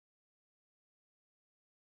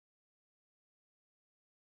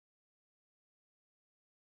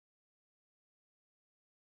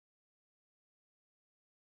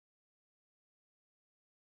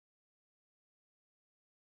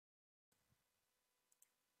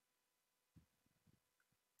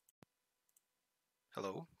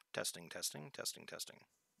Hello. Testing, testing, testing, testing.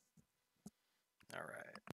 All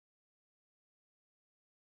right.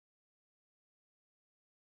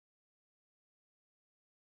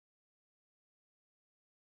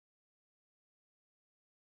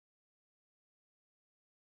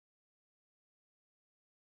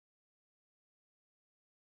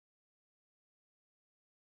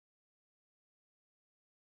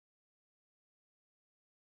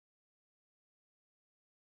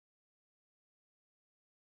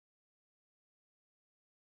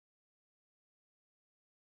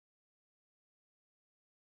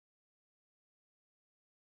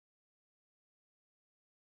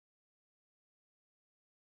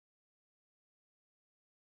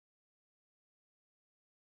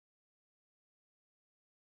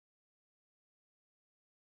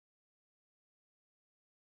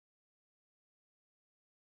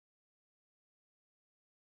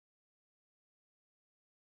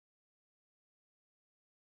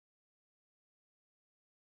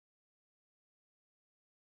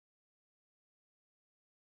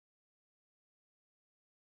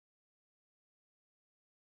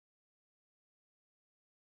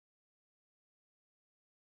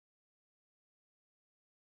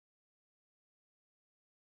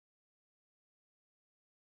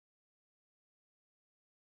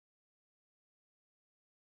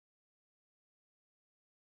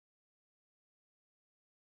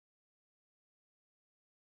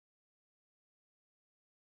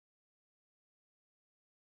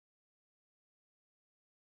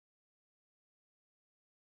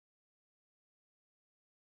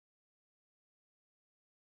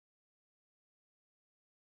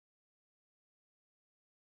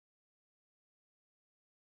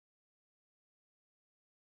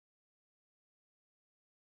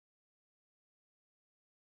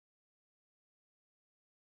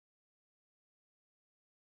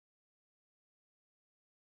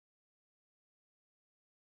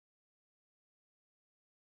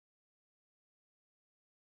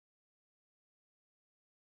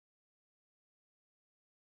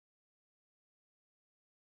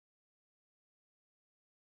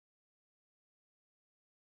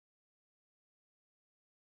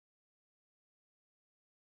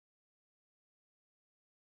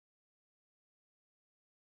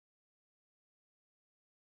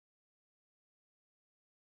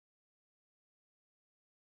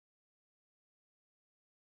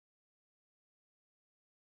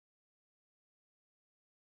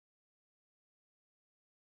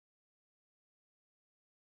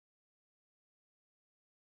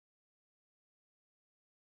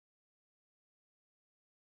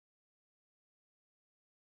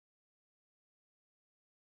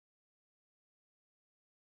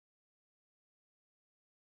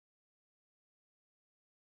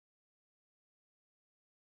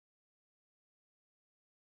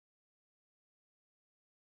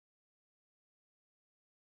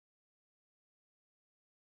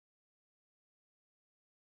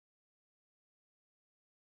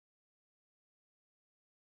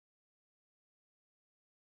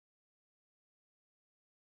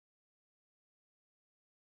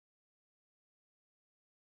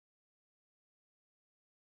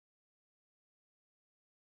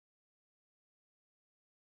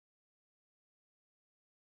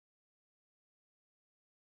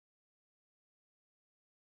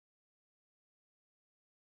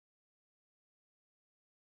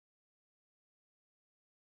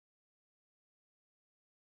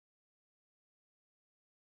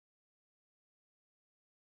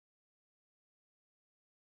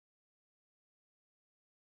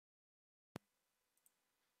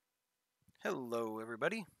 Hello,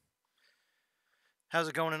 everybody. How's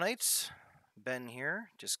it going tonight? Ben here,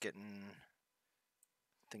 just getting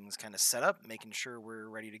things kind of set up, making sure we're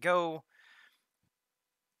ready to go.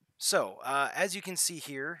 So, as you can see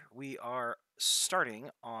here, we are starting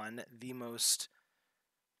on the most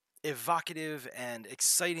evocative and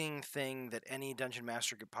exciting thing that any dungeon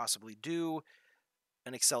master could possibly do,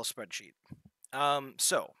 an Excel spreadsheet.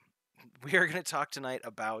 So, we are going to talk tonight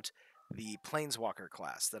about the Planeswalker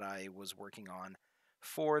class that I was working on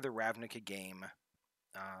for the Ravnica game.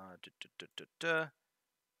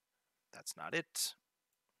 That's not it.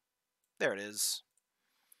 There it is.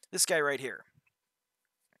 This guy right here.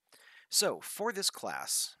 So, for this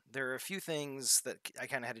class, there are a few things that I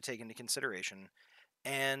kind of had to take into consideration.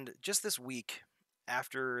 And just this week,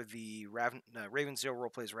 after the Ravensdale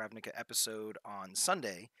Roleplays Ravnica episode on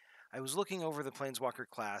Sunday, I was looking over the Planeswalker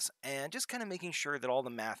class and just kind of making sure that all the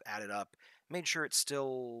math added up, made sure it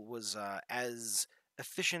still was as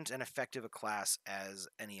efficient and effective a class as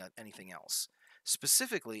anything else.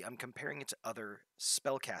 Specifically, I'm comparing it to other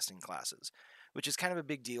spellcasting classes, which is kind of a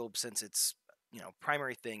big deal since its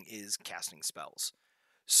primary thing is casting spells.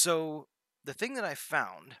 So the thing that I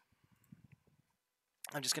found,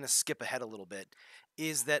 I'm just going to skip ahead a little bit,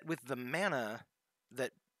 is that with the mana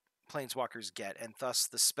that Planeswalkers get, and thus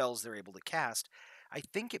the spells they're able to cast, I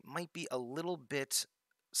think it might be a little bit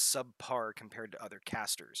subpar compared to other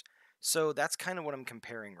casters. So that's kind of what I'm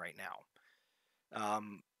comparing right now.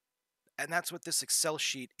 And that's what this Excel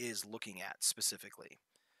sheet is looking at specifically.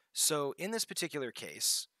 So in this particular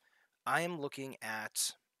case, I am looking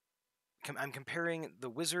at, I'm comparing the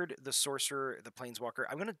Wizard, the Sorcerer, the Planeswalker.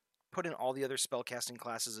 I'm going to put in all the other spellcasting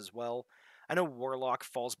classes as well. I know Warlock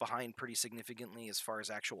falls behind pretty significantly as far as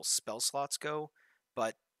actual spell slots go,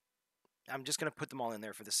 but I'm just going to put them all in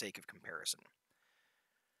there for the sake of comparison.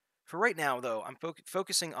 For right now, though, I'm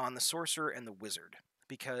focusing on the Sorcerer and the Wizard,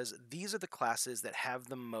 because these are the classes that have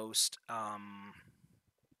the most...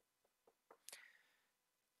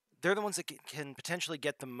 they're the ones that can potentially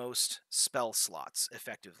get the most spell slots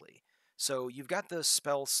effectively. So you've got the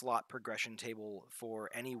spell slot progression table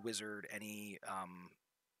for any wizard, any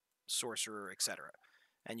sorcerer, etc.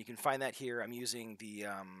 And you can find that here. I'm using the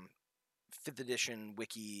 5th edition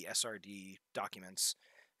wiki SRD documents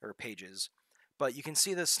or pages. But you can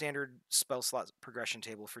see the standard spell slot progression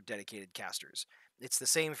table for dedicated casters. It's the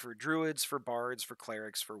same for druids, for bards, for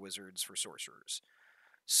clerics, for wizards, for sorcerers.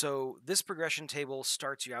 So this progression table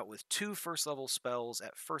starts you out with 2 first level spells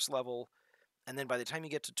at first level, and then by the time you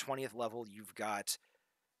get to 20th level, you've got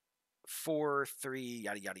 4, 3,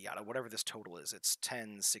 yada yada yada, whatever this total is. It's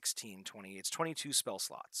 10, 16, 20, it's 22 spell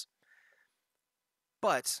slots.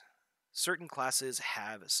 But certain classes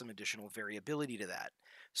have some additional variability to that.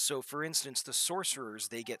 So for instance, the sorcerers,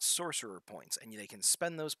 they get sorcerer points, and they can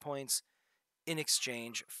spend those points in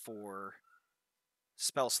exchange for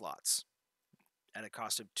spell slots at a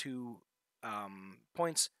cost of 2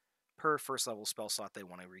 points per first level spell slot they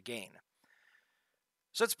want to regain.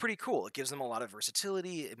 So that's pretty cool. It gives them a lot of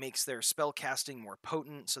versatility. It makes their spell casting more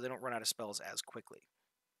potent, so they don't run out of spells as quickly.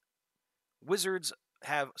 Wizards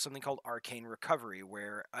have something called Arcane Recovery,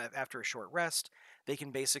 where after a short rest, they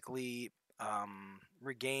can basically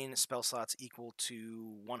regain spell slots equal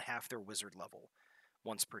to 1/2 their wizard level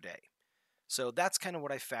once per day. So that's kind of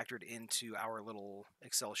what I factored into our little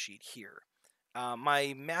Excel sheet here.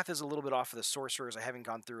 My math is a little bit off for the sorcerers. I haven't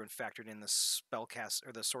gone through and factored in the spellcast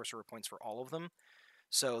or the sorcerer points for all of them.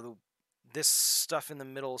 So this stuff in the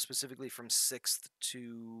middle, specifically from 6th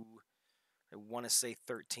to, I want to say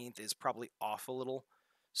 13th, is probably off a little.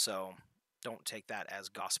 So don't take that as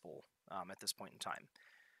gospel at this point in time.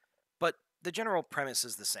 But the general premise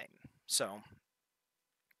is the same. So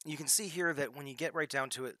you can see here that when you get right down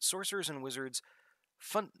to it, sorcerers and wizards,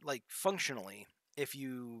 functionally,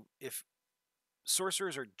 if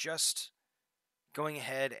sorcerers are just going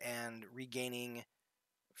ahead and regaining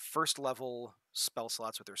first level spell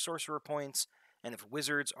slots with their sorcerer points, and if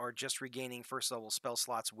wizards are just regaining first level spell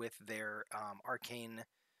slots with their arcane,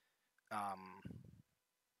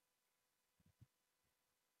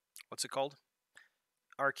 what's it called?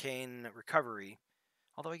 Arcane Recovery.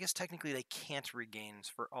 Although I guess technically they can't regain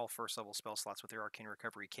for all first level spell slots with their Arcane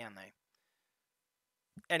Recovery, can they?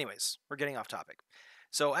 Anyways, we're getting off topic.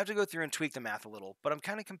 So I have to go through and tweak the math a little, but I'm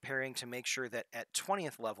kind of comparing to make sure that at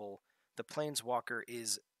 20th level, the Planeswalker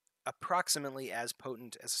is approximately as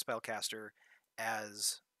potent as a spellcaster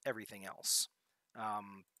as everything else.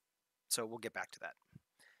 So we'll get back to that.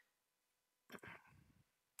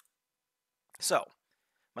 So,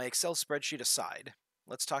 my Excel spreadsheet aside,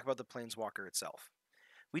 let's talk about the Planeswalker itself.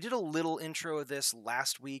 We did a little intro of this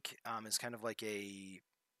last week as kind of like a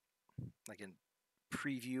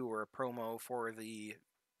preview or a promo for the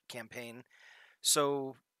campaign.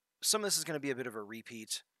 So some of this is going to be a bit of a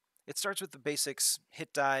repeat. It starts with the basics,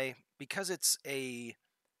 hit die. Because it's a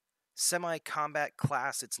semi-combat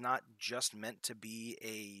class, it's not just meant to be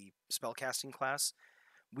a spellcasting class.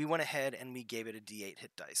 We went ahead and we gave it a d8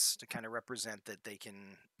 hit dice to kind of represent that they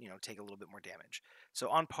can, take a little bit more damage. So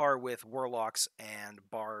on par with warlocks and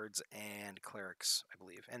bards and clerics, I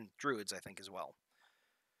believe, and druids, I think, as well.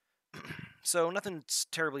 So nothing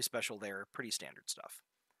terribly special there, pretty standard stuff.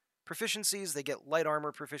 Proficiencies, they get light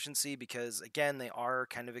armor proficiency because, again, they are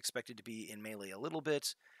kind of expected to be in melee a little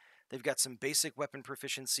bit. They've got some basic weapon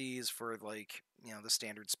proficiencies for, the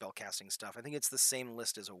standard spellcasting stuff. I think it's the same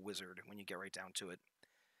list as a wizard when you get right down to it.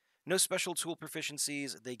 No special tool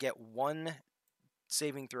proficiencies. They get 1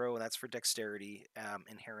 saving throw, and that's for dexterity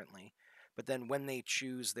inherently. But then when they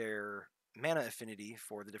choose their mana affinity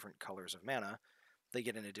for the different colors of mana, they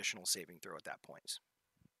get an additional saving throw at that point.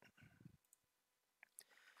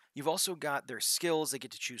 You've also got their skills. They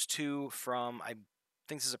get to choose 2 from, I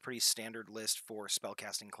think this is a pretty standard list for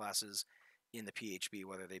spellcasting classes in the PHB,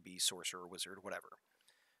 whether they be sorcerer, wizard, whatever.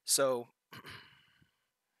 So,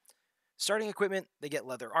 starting equipment, they get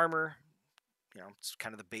leather armor. It's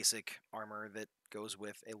kind of the basic armor that goes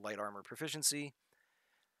with a light armor proficiency.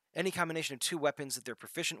 Any combination of 2 weapons that they're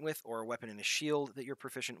proficient with, or a weapon and a shield that you're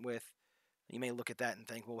proficient with. You may look at that and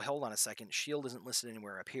think, well, hold on a second, shield isn't listed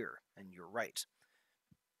anywhere up here, and you're right.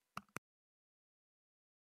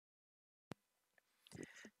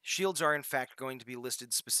 Shields are, in fact, going to be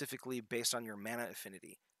listed specifically based on your mana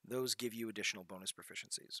affinity. Those give you additional bonus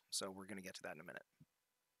proficiencies, so we're going to get to that in a minute.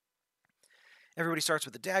 Everybody starts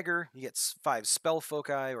with a dagger. You get 5 spell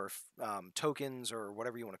foci, or tokens, or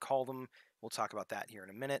whatever you want to call them. We'll talk about that here in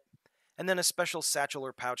a minute. And then a special satchel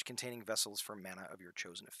or pouch containing vessels for mana of your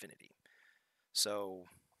chosen affinity. So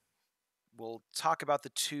we'll talk about the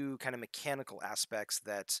 2 kind of mechanical aspects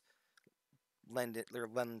that lend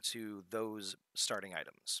to those starting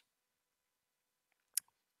items.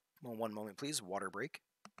 Well, one moment, please. Water break.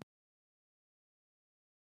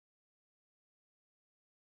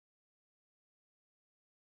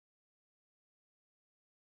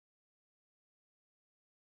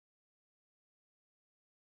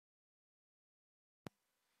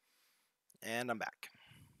 And I'm back.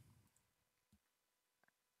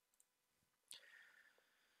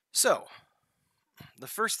 So, the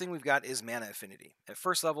first thing we've got is mana affinity. At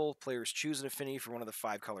first level, players choose an affinity for one of the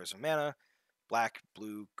 5 colors of mana: black,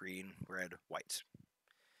 blue, green, red, white.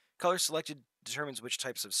 Color selected determines which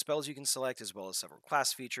types of spells you can select, as well as several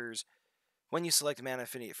class features. When you select mana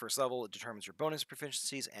affinity at first level, it determines your bonus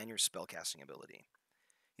proficiencies and your spellcasting ability.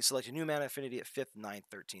 You select a new mana affinity at 5th, 9th,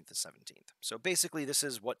 13th, and 17th. So basically, this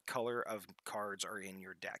is what color of cards are in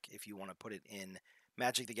your deck, if you want to put it in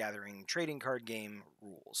Magic the Gathering trading card game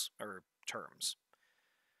rules, or terms.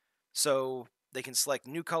 So they can select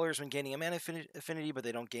new colors when gaining a mana affinity, but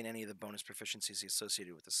they don't gain any of the bonus proficiencies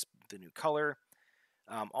associated with the new color.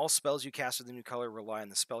 All spells you cast with the new color rely on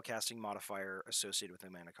the spellcasting modifier associated with the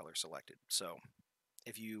mana color selected. So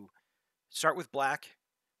if you start with black,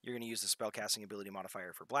 you're going to use the spellcasting ability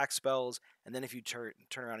modifier for black spells, and then if you turn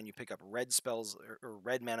around and you pick up red spells or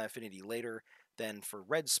red mana affinity later, then for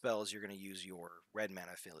red spells you're going to use your red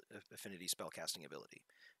mana affinity spellcasting ability.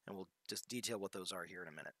 And we'll just detail what those are here in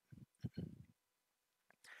a minute.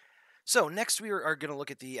 So next we are going to look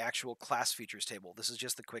at the actual class features table. This is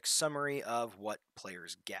just the quick summary of what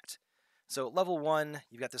players get. So at level 1,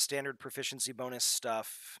 you've got the standard proficiency bonus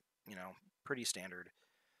stuff, pretty standard.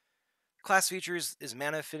 Class features is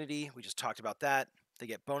mana affinity. We just talked about that. They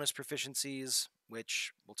get bonus proficiencies,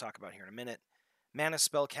 which we'll talk about here in a minute. Mana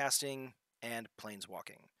spell casting and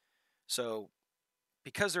planeswalking. So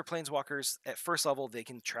because they're planeswalkers, at first level they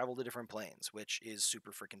can travel to different planes, which is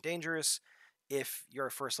super freaking dangerous. If you're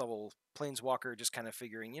a first level planeswalker just kind of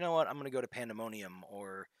figuring, you know what, I'm going to go to Pandemonium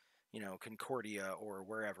or, Concordia or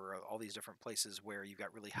wherever, all these different places where you've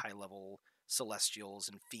got really high level celestials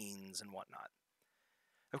and fiends and whatnot.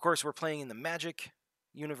 Of course, we're playing in the Magic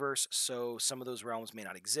universe, so some of those realms may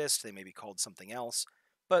not exist. They may be called something else,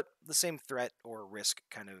 but the same threat or risk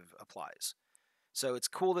kind of applies. So it's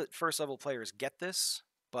cool that first level players get this,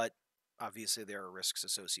 but obviously there are risks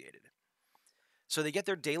associated. So they get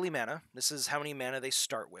their daily mana. This is how many mana they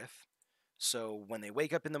start with. So when they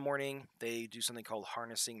wake up in the morning, they do something called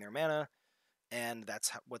harnessing their mana, and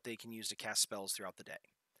that's what they can use to cast spells throughout the day.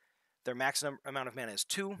 Their max amount of mana is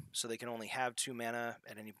 2, so they can only have 2 mana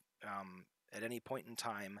at any point in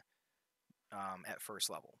time at first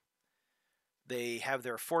level. They have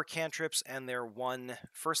their 4 cantrips and their 1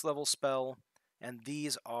 first level spell, and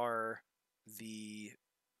these are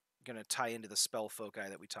going to tie into the spell foci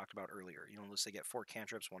that we talked about earlier. Notice they get 4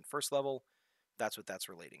 cantrips, 1 first level. That's what that's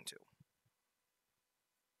relating to.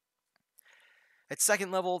 At second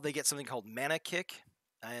level, they get something called Mana Kick,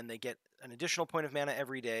 and they get an additional point of mana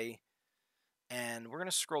every day. And we're going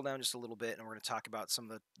to scroll down just a little bit, and we're going to talk about some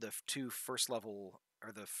of the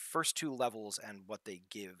first 2 levels and what they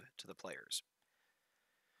give to the players.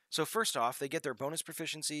 So first off, they get their bonus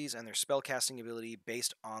proficiencies and their spellcasting ability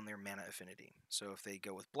based on their mana affinity. So if they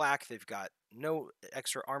go with black, they've got no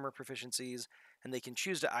extra armor proficiencies, and they can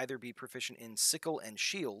choose to either be proficient in sickle and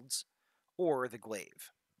shields, or the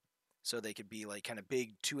glaive. So they could be like kind of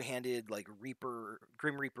big, 2-handed, like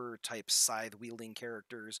Grim Reaper type scythe-wielding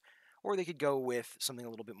characters, or they could go with something a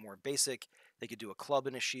little bit more basic. They could do a club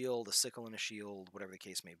and a shield, a sickle and a shield, whatever the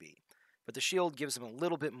case may be. But the shield gives them a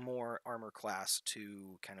little bit more armor class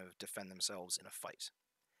to kind of defend themselves in a fight.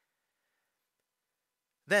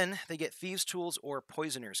 Then they get Thieves' Tools or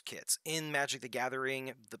Poisoner's Kits. In Magic the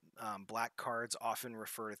Gathering, the black cards often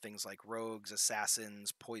refer to things like rogues,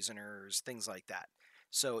 assassins, poisoners, things like that.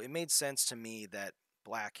 So it made sense to me that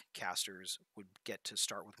black casters would get to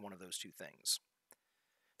start with one of those two things.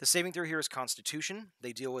 The saving throw here is Constitution.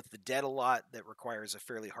 They deal with the dead a lot. That requires a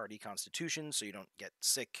fairly hardy Constitution, so you don't get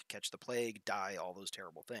sick, catch the plague, die, all those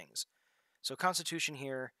terrible things. So Constitution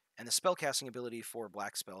here, and the spellcasting ability for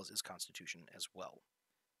black spells is Constitution as well.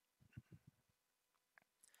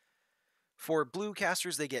 For blue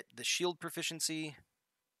casters, they get the shield proficiency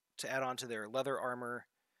to add on to their leather armor,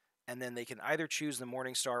 and then they can either choose the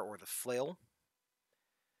Morningstar or the Flail.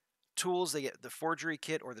 Tools, they get the Forgery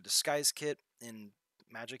Kit or the Disguise Kit. In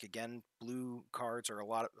Magic, again, blue cards are a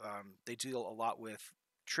lot. They deal a lot with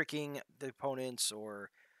tricking the opponents or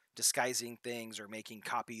disguising things or making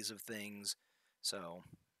copies of things. So,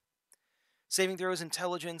 saving throw is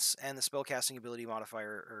Intelligence, and the spellcasting ability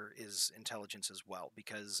modifier is Intelligence as well,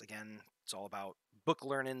 because again, it's all about book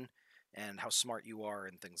learning and how smart you are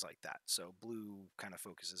and things like that. So blue kind of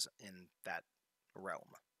focuses in that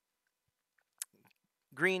realm.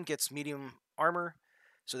 Green gets medium armor,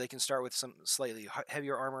 so they can start with some slightly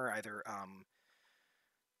heavier armor, either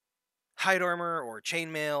hide armor or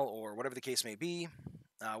chainmail or whatever the case may be.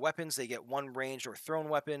 Weapons, they get one ranged or thrown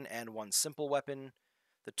weapon and one simple weapon.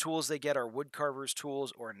 The tools they get are woodcarver's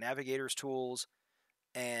tools or navigator's tools,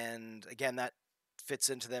 and again, that fits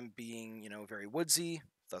into them being, very woodsy,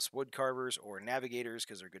 thus woodcarvers or navigators,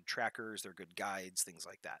 because they're good trackers, they're good guides, things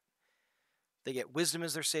like that. They get wisdom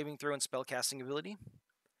as their saving throw and spellcasting ability.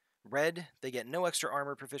 Red, they get no extra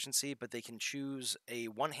armor proficiency, but they can choose a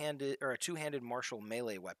one-handed or a two-handed martial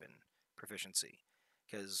melee weapon proficiency,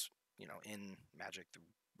 because in Magic, the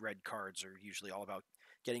red cards are usually all about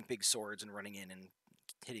getting big swords and running in and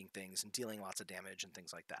hitting things and dealing lots of damage and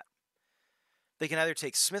things like that. They can either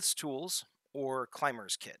take Smith's Tools or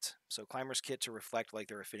Climber's Kit. So Climber's Kit to reflect like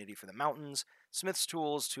their affinity for the mountains, Smith's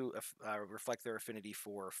Tools to reflect their affinity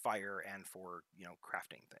for fire and for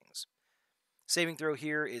crafting things. Saving throw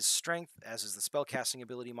here is Strength, as is the spellcasting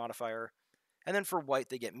ability modifier. And then for white,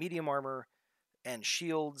 they get medium armor and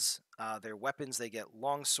shields. Their weapons, they get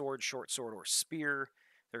long sword, short sword, or spear.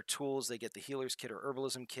 Their tools, they get the healer's kit or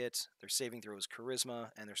herbalism kit. Their saving throw is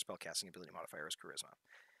charisma, and their spellcasting ability modifier is charisma.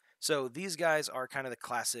 So these guys are kind of the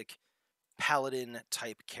classic paladin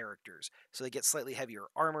type characters. So they get slightly heavier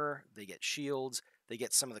armor, they get shields, they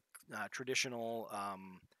get some of the traditional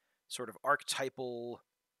sort of archetypal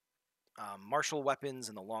martial weapons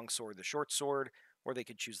and the long sword, the short sword, or they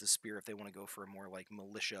could choose the spear if they want to go for a more like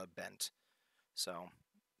militia bent. So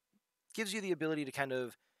gives you the ability to kind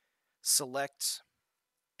of select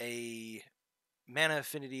a mana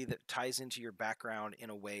affinity that ties into your background in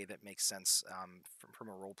a way that makes sense from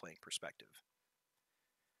a role-playing perspective.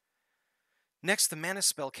 Next, the mana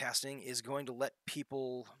spellcasting is going to let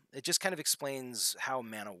people... It just kind of explains how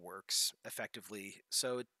mana works effectively.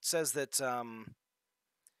 So it says that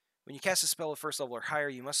when you cast a spell of first level or higher,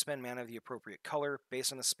 you must spend mana of the appropriate color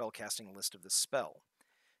based on the spellcasting list of the spell.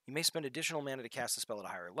 You may spend additional mana to cast a spell at a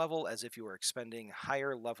higher level, as if you were expending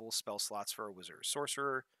higher level spell slots for a wizard or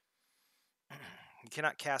sorcerer. You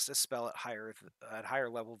cannot cast a spell at higher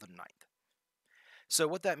level than 9th. So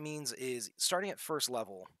what that means is, starting at first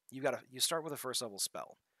level, you start with a first level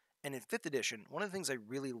spell. And in 5th edition, one of the things I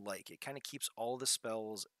really like, it kind of keeps all the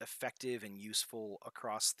spells effective and useful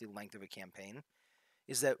across the length of a campaign,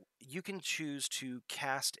 is that you can choose to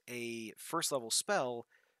cast a first level spell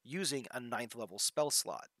using a 9th level spell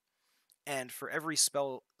slot. And for every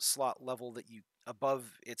spell slot level that you,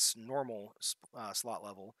 above its normal slot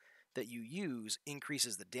level, that you use,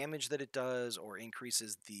 increases the damage that it does, or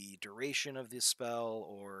increases the duration of this spell,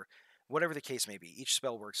 or whatever the case may be. Each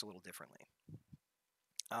spell works a little differently.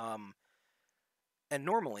 And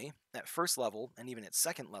normally, at first level, and even at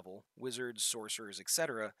second level, wizards, sorcerers,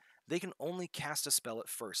 etc., they can only cast a spell at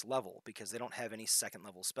first level, because they don't have any second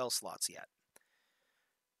level spell slots yet.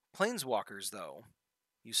 Planeswalkers, though,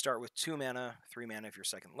 you start with 2 mana, 3 mana if you're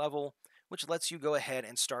second level, which lets you go ahead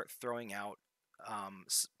and start throwing out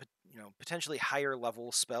potentially higher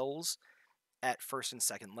level spells at first and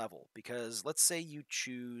second level. Because let's say you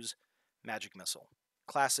choose Magic Missile.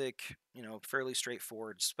 Classic, fairly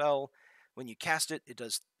straightforward spell. When you cast it, it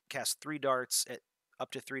does cast 3 darts at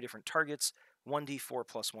up to 3 different targets, 1d4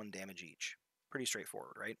 plus 1 damage each. Pretty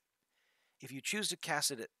straightforward, right? If you choose to cast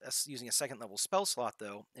it using a second level spell slot,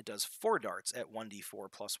 though, it does 4 darts at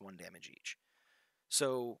 1d4 plus 1 damage each.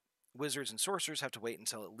 So wizards and sorcerers have to wait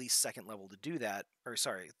until at least second level to do that,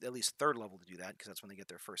 at least third level to do that, because that's when they get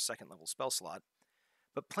their first second level spell slot.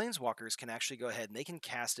 But planeswalkers can actually go ahead and they can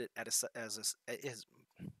cast it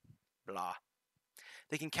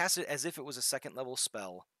They can cast it as if it was a second level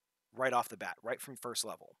spell right off the bat, right from first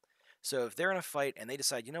level. So if they're in a fight and they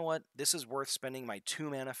decide, you know what, this is worth spending my 2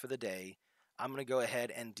 mana for the day, I'm going to go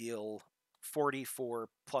ahead and deal 44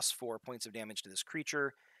 plus 4 points of damage to this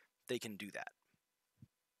creature, they can do that.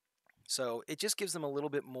 So it just gives them a little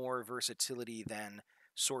bit more versatility than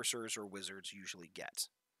sorcerers or wizards usually get,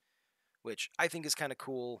 which I think is kind of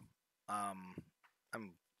cool. I'm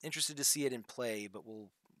interested to see it in play, but we'll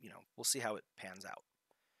see how it pans out.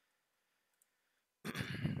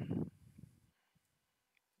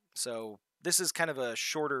 So this is kind of a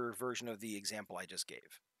shorter version of the example I just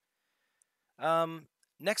gave.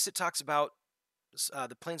 Next, it talks about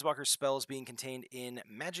the Planeswalker spells being contained in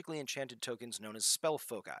magically enchanted tokens known as spell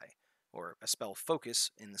foci, or a spell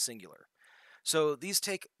focus in the singular. So these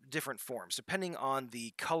take different forms depending on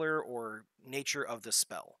the color or nature of the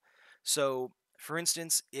spell. So, for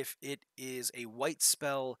instance, if it is a white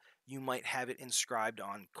spell, you might have it inscribed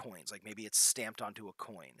on coins, like maybe it's stamped onto a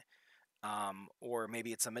coin, or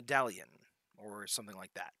maybe it's a medallion, or something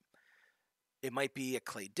like that. It might be a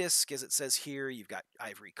clay disc, as it says here. You've got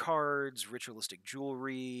ivory cards, ritualistic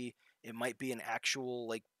jewelry. It might be an actual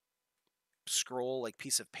like scroll, like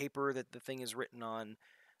piece of paper that the thing is written on.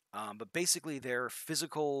 But basically, they're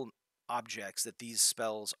physical objects that these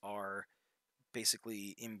spells are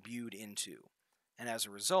basically imbued into. And as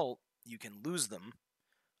a result, you can lose them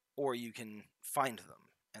or you can find them.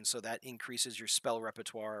 And so that increases your spell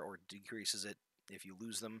repertoire or decreases it if you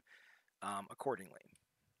lose them accordingly.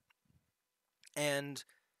 And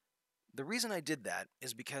the reason I did that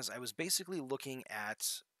is because I was basically looking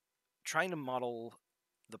at trying to model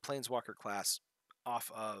the Planeswalker class off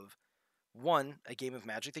of one, a game of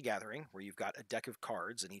Magic the Gathering, where you've got a deck of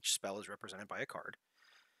cards and each spell is represented by a card,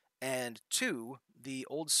 and two, the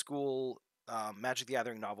old school Magic the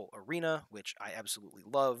Gathering novel Arena, which I absolutely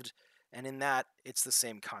loved. And in that, it's the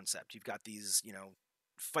same concept. You've got these,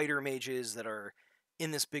 fighter mages that are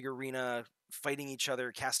in this big arena fighting each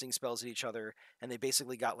other, casting spells at each other, and they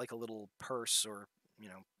basically got like a little purse or,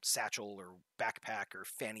 satchel or backpack or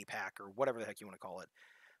fanny pack or whatever the heck you want to call it,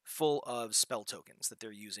 full of spell tokens that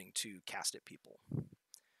they're using to cast at people.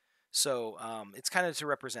 So it's kind of to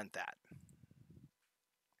represent that.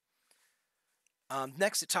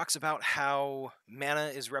 Next, it talks about how mana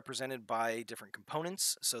is represented by different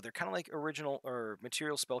components. So they're kind of like original or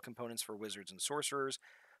material spell components for wizards and sorcerers,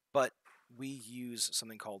 but we use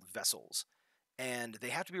something called vessels, and they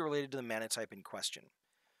have to be related to the mana type in question.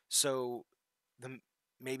 So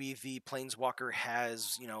maybe the planeswalker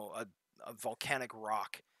has a volcanic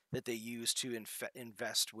rock that they use to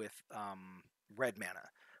invest with red mana,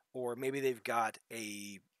 or maybe they've got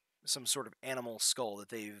some sort of animal skull that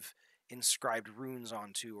they've inscribed runes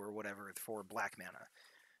onto or whatever for black mana.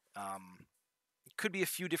 It could be a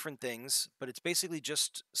few different things, but it's basically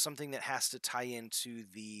just something that has to tie into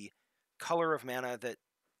the color of mana that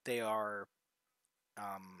they are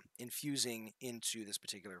infusing into this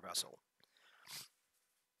particular vessel.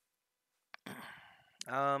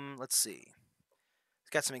 Let's see. It's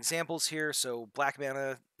got some examples here. So black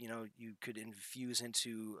mana, you could infuse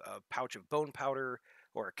into a pouch of bone powder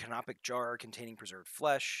or a canopic jar containing preserved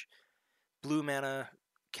flesh. Blue mana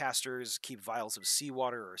casters keep vials of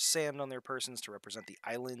seawater or sand on their persons to represent the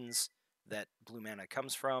islands that blue mana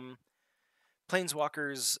comes from.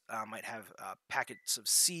 Planeswalkers might have packets of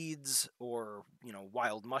seeds or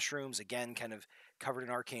wild mushrooms, again kind of covered in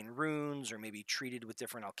arcane runes or maybe treated with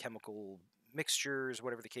different alchemical mixtures,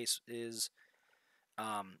 whatever the case is.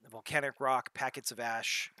 Volcanic rock, packets of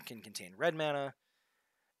ash can contain red mana.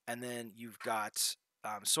 And then you've got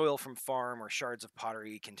soil from farm or shards of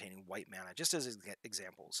pottery containing white mana, just as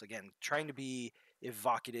examples. Again, trying to be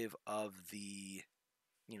evocative of the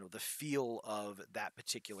feel of that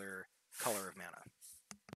particular color of mana.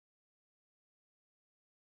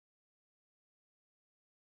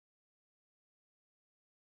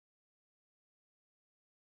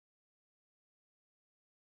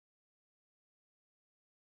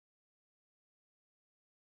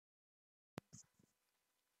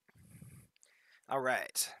 All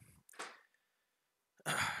right.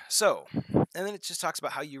 So, and then it just talks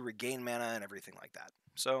about how you regain mana and everything like that.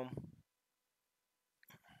 So,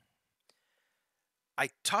 I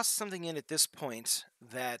tossed something in at this point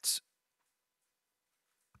that,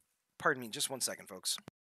 pardon me, just one second, folks.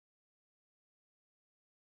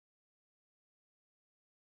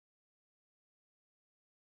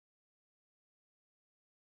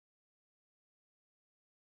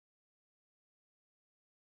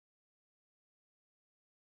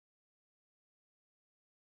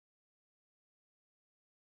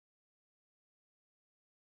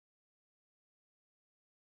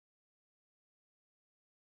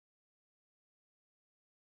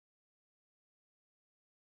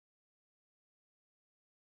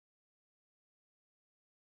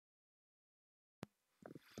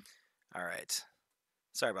 All right.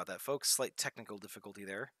 Sorry about that, folks. Slight technical difficulty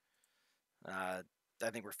there. I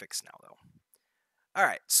think we're fixed now, though. All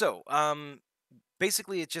right. So,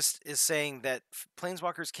 basically, it just is saying that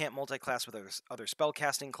planeswalkers can't multi-class with other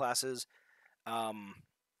spellcasting classes. I'm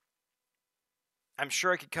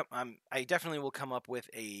sure I could come. I definitely will come up with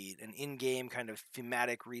an in-game kind of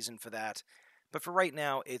thematic reason for that. But for right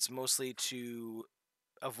now, it's mostly to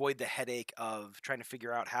avoid the headache of trying to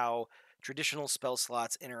figure out how traditional spell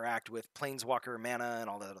slots interact with planeswalker mana and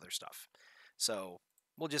all that other stuff. So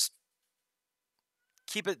we'll just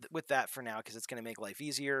keep it with that for now because it's going to make life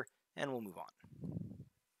easier, and we'll move on.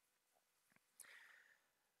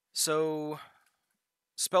 So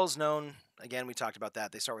spells known, again, we talked about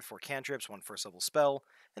that. They start with 4 cantrips, 1 first level spell,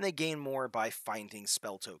 and they gain more by finding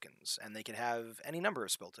spell tokens, and they can have any number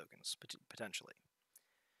of spell tokens, potentially.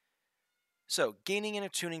 So, gaining and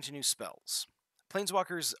attuning to new spells.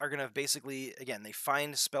 Planeswalkers are going to basically, again, they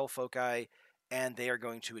find spell foci, and they are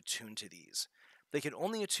going to attune to these. They can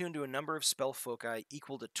only attune to a number of spell foci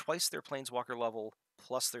equal to twice their Planeswalker level,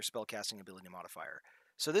 plus their spellcasting ability modifier.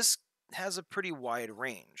 So this has a pretty wide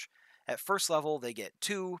range. At first level, they get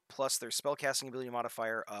 2 plus their spellcasting ability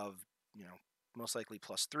modifier of, most likely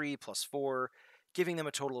 +3, +4, giving them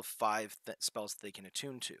a total of 5 spells that they can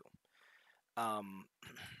attune to.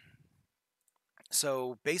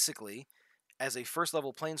 So basically, as a first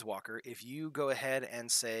level planeswalker, if you go ahead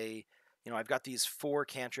and say, I've got these 4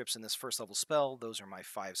 cantrips in this first level spell, those are my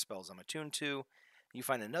 5 spells I'm attuned to. You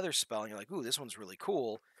find another spell and you're like, ooh, this one's really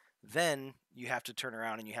cool. Then you have to turn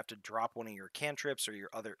around and you have to drop one of your cantrips or your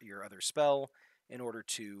other spell in order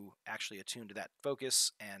to actually attune to that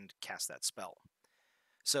focus and cast that spell.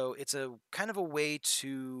 So it's a kind of a way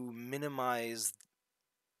to minimize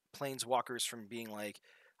planeswalkers from being like,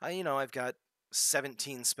 I've got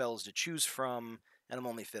 17 spells to choose from, and I'm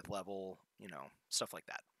only 5th level, stuff like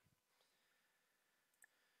that.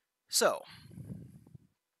 So,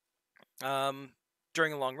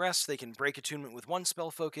 during a long rest, they can break attunement with 1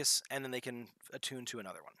 spell focus, and then they can attune to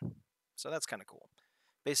another one. So that's kind of cool.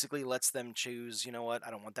 Basically lets them choose, you know what, I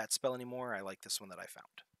don't want that spell anymore, I like this one that I found.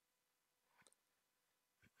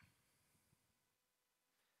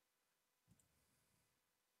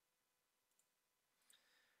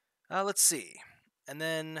 Let's see. And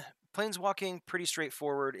then planeswalking, pretty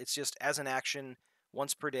straightforward. It's just as an action,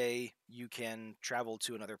 once per day, you can travel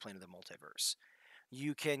to another plane of the multiverse.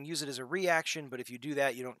 You can use it as a reaction, but if you do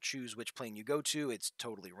that, you don't choose which plane you go to. It's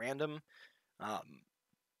totally random.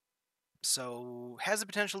 So has the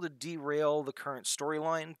potential to derail the current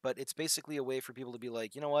storyline, but it's basically a way for people to be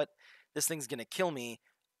like, you know what, this thing's gonna kill me.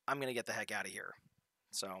 I'm gonna get the heck out of here.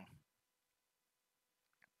 So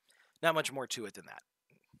not much more to it than that.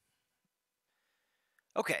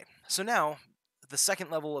 Okay, so now the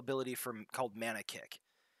second level ability called Mana Kick.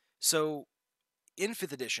 So in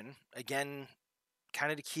 5th edition, again,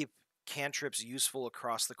 kind of to keep cantrips useful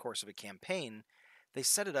across the course of a campaign, they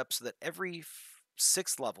set it up so that every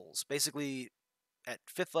 6 levels, basically at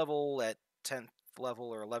 5th level, at 10th level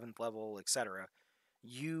or 11th level, etc.,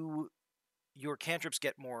 your cantrips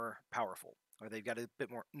get more powerful, or they've got a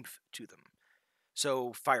bit more oomph to them.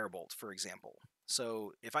 So Firebolt, for example.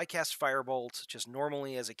 So if I cast Firebolt just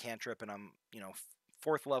normally as a cantrip and I'm,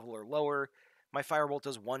 4th level or lower, my Firebolt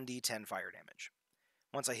does 1d10 fire damage.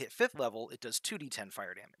 Once I hit 5th level, it does 2d10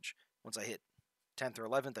 fire damage. Once I hit 10th or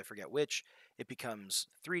 11th, I forget which, it becomes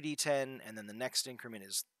 3d10, and then the next increment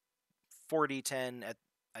is 4d10.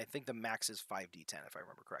 I think the max is 5d10, if I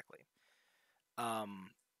remember correctly.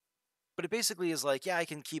 But it basically is like, yeah, I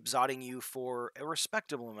can keep zodding you for a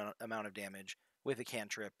respectable amount of damage with a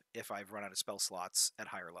cantrip if I've run out of spell slots at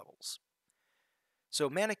higher levels. So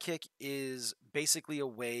Mana Kick is basically a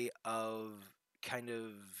way of kind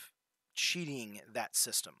of cheating that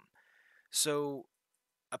system. So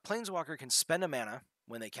a planeswalker can spend a mana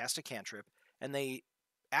when they cast a cantrip, and they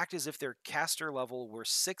act as if their caster level were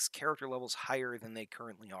 6 character levels higher than they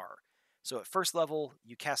currently are. So at first level,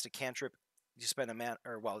 you cast a cantrip, you spend a mana,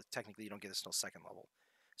 or well, technically you don't get this until 2nd level.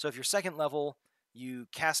 So if you're 2nd level, you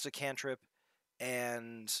cast a cantrip,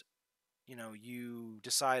 and you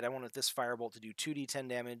decide I want this firebolt to do 2d10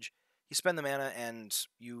 damage. You spend the mana, and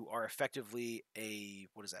you are effectively a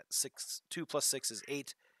 2 plus 6 is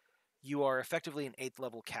 8. You are effectively an 8th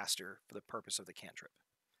level caster for the purpose of the cantrip.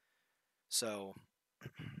 So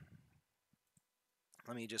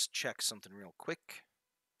let me just check something real quick.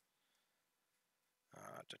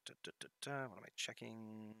 What am I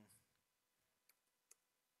checking?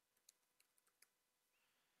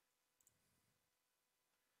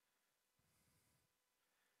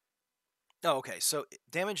 Oh, okay. So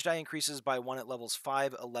damage die increases by 1 at levels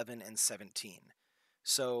 5, 11, and 17.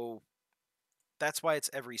 So that's why it's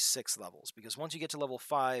every 6 levels, because once you get to level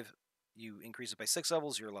 5, you increase it by 6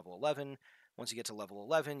 levels, you're level 11. Once you get to level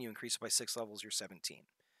 11, you increase it by 6 levels, you're 17.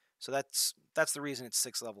 So that's the reason it's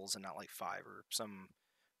 6 levels and not like 5 or some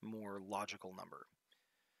more logical number.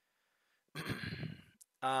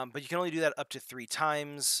 But you can only do that up to 3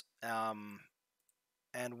 times.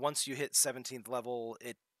 And once you hit 17th level,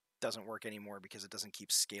 it doesn't work anymore because it doesn't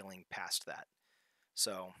keep scaling past that.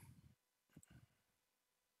 So,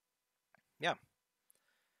 yeah.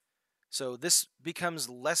 So this becomes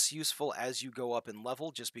less useful as you go up in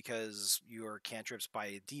level, just because your cantrips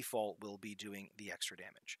by default will be doing the extra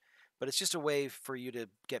damage. But it's just a way for you to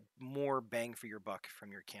get more bang for your buck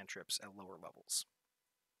from your cantrips at lower levels.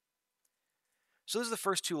 So those are the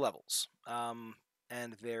first 2 levels,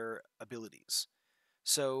 and their abilities.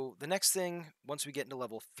 So the next thing, once we get into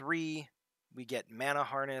level 3, we get Mana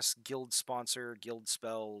Harness, Guild Sponsor, Guild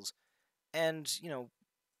Spells, and,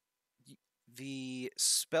 the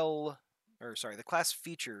the class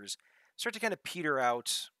features start to kind of peter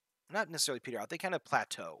out. Not necessarily peter out, they kind of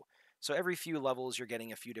plateau. So every few levels, you're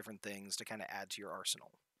getting a few different things to kind of add to your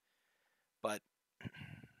arsenal. But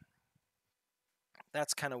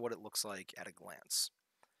that's kind of what it looks like at a glance.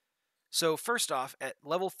 So first off, at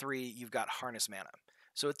level 3, you've got Harness Mana.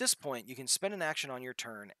 So at this point, you can spend an action on your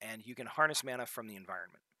turn, and you can harness mana from the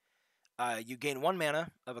environment. You gain 1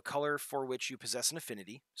 mana of a color for which you possess an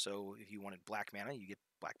affinity. So if you wanted black mana, you get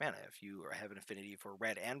black mana. If you have an affinity for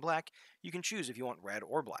red and black, you can choose if you want red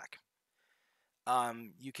or black.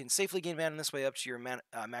 You can safely gain mana in this way up to your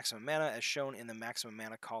maximum mana, as shown in the maximum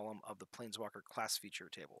mana column of the Planeswalker class feature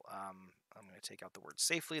table. I'm going to take out the word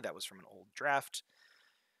safely. That was from an old draft.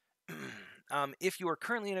 If you are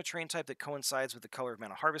currently in a terrain type that coincides with the color of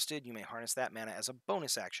mana harvested, you may harness that mana as a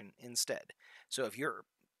bonus action instead. So if you're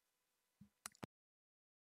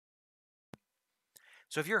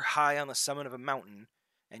high on the summit of a mountain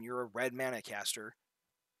and you're a red mana caster,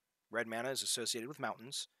 red mana is associated with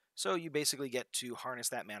mountains, so you basically get to harness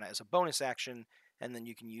that mana as a bonus action, and then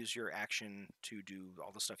you can use your action to do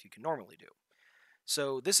all the stuff you can normally do.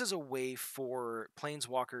 So this is a way for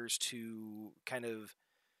planeswalkers to kind of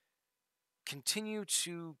continue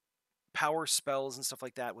to power spells and stuff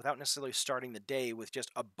like that without necessarily starting the day with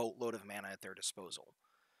just a boatload of mana at their disposal.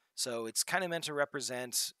 So it's kind of meant to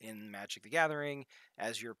represent in Magic the Gathering,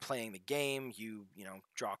 as you're playing the game, you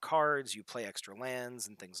draw cards, you play extra lands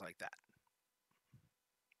and things like that.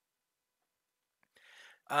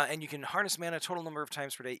 And you can harness mana a total number of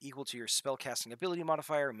times per day equal to your spellcasting ability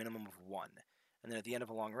modifier, a minimum of 1. And then at the end of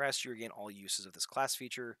a long rest, you regain all uses of this class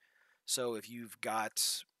feature. So if you've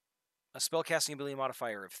got a spellcasting ability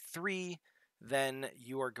modifier of 3, then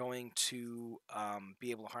you are going to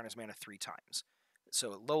be able to harness mana 3 times.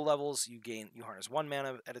 So at low levels, you harness 1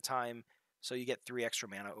 mana at a time, so you get 3 extra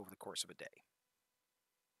mana over the course of a day.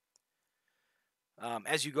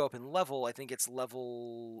 As you go up in level, I think it's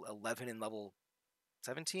level 11 and level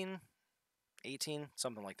 17, 18,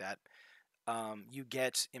 something like that. You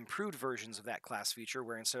get improved versions of that class feature,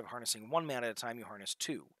 where instead of harnessing 1 mana at a time, you harness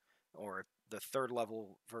 2. Or the third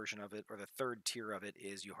level version of it, or the third tier of it,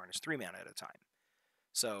 is you harness 3 mana at a time.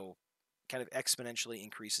 So kind of exponentially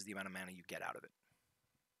increases the amount of mana you get out of it.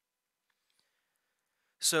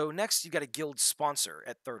 So next, you've got a guild sponsor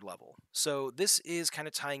at 3rd level. So this is kind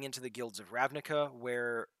of tying into the Guilds of Ravnica,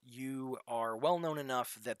 where you are well known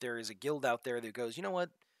enough that there is a guild out there that goes, you know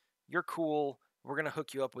what, you're cool, we're going to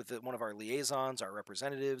hook you up with one of our liaisons, our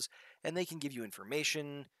representatives, and they can give you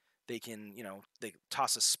information. They can, they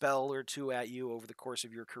toss a spell or 2 at you over the course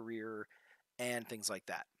of your career and things like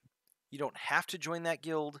that. You don't have to join that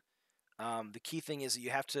guild. The key thing is that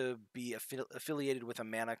you have to be affiliated with a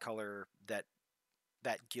mana color that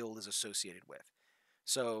guild is associated with.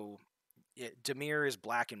 So Dimir is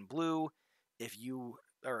black and blue. If you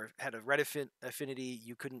had a red affinity,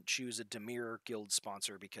 you couldn't choose a Dimir guild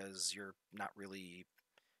sponsor because you're not really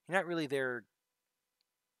their.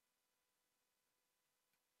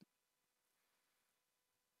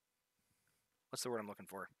 What's the word I'm looking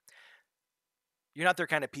for? You're not their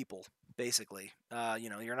kind of people, basically.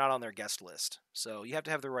 You're not on their guest list. So you have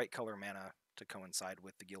to have the right color mana to coincide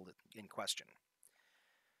with the guild in question.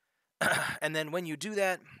 And then when you do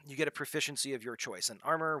that, you get a proficiency of your choice, an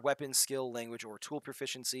armor, weapon, skill, language, or tool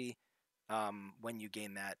proficiency when you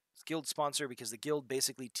gain that guild sponsor, because the guild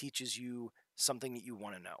basically teaches you something that you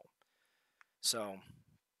want to know. So,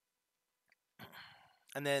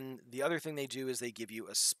 and then the other thing they do is they give you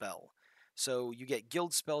a spell. So you get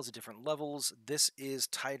guild spells at different levels. This is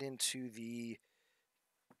tied into the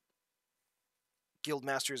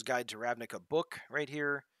Guildmaster's Guide to Ravnica book right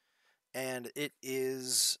here, and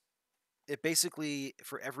it's it basically,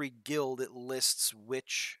 for every guild, it lists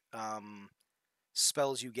which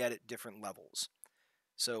spells you get at different levels.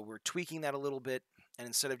 So we're tweaking that a little bit, and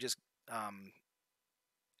instead of just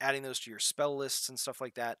adding those to your spell lists and stuff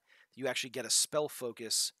like that, you actually get a spell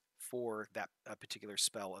focus for that particular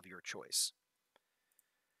spell of your choice.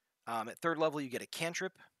 At third level, you get a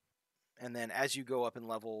cantrip, and then as you go up in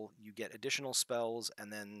level, you get additional spells,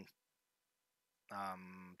 and then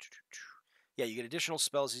you get additional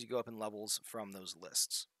spells as you go up in levels from those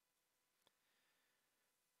lists.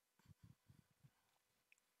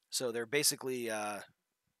 So they're basically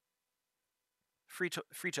free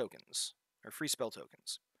tokens, or free spell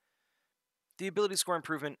tokens. The ability score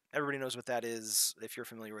improvement, everybody knows what that is. If you're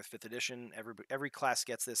familiar with 5th edition, every class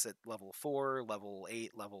gets this at level 4, level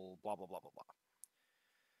 8, level blah, blah, blah, blah, blah.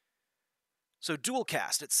 So dual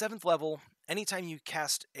cast, at 7th level, anytime you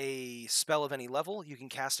cast a spell of any level, you can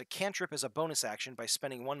cast a cantrip as a bonus action by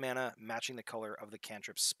spending 1 mana matching the color of the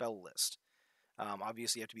cantrip's spell list.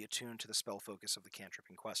 Obviously, you have to be attuned to the spell focus of the cantrip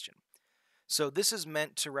in question. So this is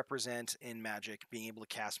meant to represent, in Magic, being able to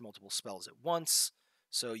cast multiple spells at once.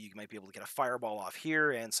 So you might be able to get a fireball off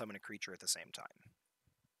here and summon a creature at the same time.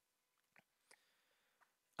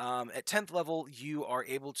 At 10th level, you are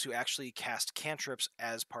able to actually cast cantrips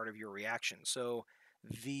as part of your reaction. So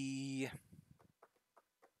is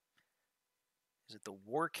it the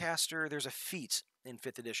Warcaster? There's a feat in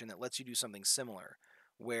 5th edition that lets you do something similar,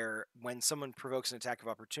 where when someone provokes an attack of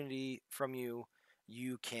opportunity from you,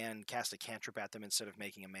 you can cast a cantrip at them instead of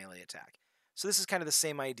making a melee attack. So this is kind of the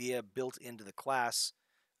same idea built into the class,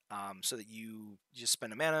 so that you just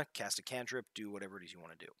spend a mana, cast a cantrip, do whatever it is you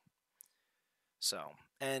want to do. So,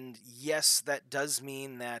 and yes, that does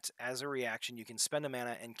mean that as a reaction, you can spend a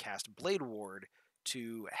mana and cast Blade Ward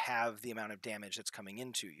to have the amount of damage that's coming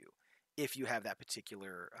into you, if you have that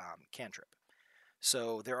particular cantrip.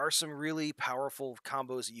 So there are some really powerful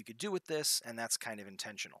combos that you could do with this, and that's kind of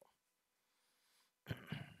intentional.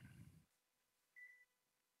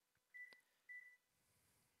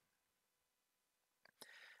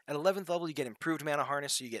 At 11th level, you get improved mana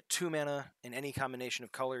harness, so you get 2 mana in any combination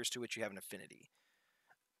of colors to which you have an affinity.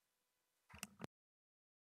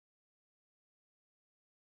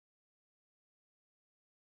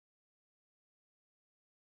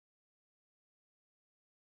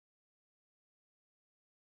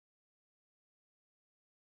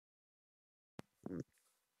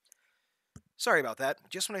 Sorry about that.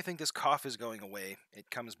 Just when I think this cough is going away,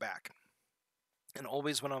 it comes back. And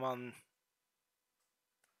always when I'm on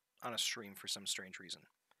a stream for some strange reason.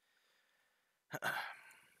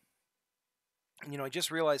 I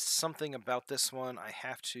just realized something about this one I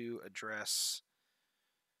have to address.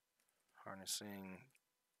 Harnessing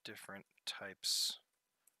different types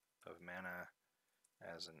of mana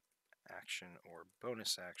as an action or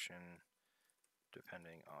bonus action,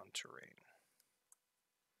 depending on terrain.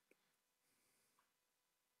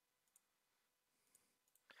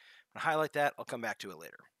 I'll highlight that. I'll come back to it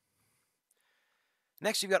later.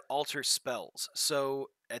 Next, you've got alter spells. So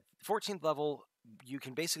at 14th level, you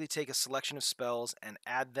can basically take a selection of spells and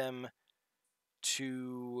add them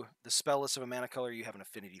to the spell list of a mana color you have an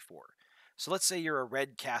affinity for. So let's say you're a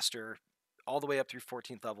red caster all the way up through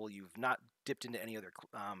 14th level. You've not dipped into any other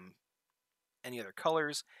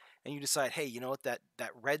colors, and you decide, hey, you know what, that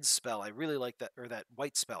red spell, I really like that, or that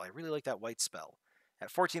white spell, I really like that white spell.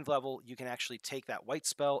 At 14th level, you can actually take that white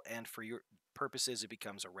spell, and for your purposes, it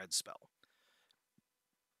becomes a red spell.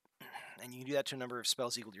 And you can do that to a number of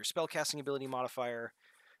spells equal to your spellcasting ability modifier.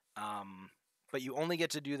 But you only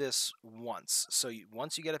get to do this once. So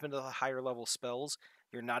once you get up into the higher level spells,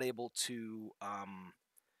 you're not able to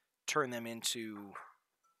turn them into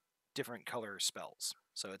different color spells.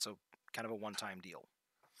 So it's a kind of a one-time deal.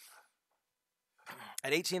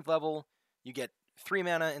 At 18th level, you get 3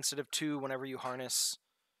 mana instead of 2 whenever you harness.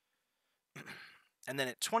 And then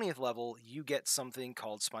at 20th level, you get something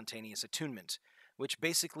called Spontaneous Attunement, which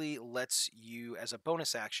basically lets you, as a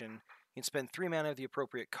bonus action, you can spend 3 mana of the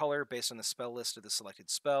appropriate color based on the spell list of the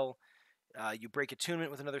selected spell. You break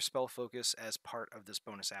attunement with another spell focus as part of this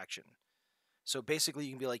bonus action. So basically,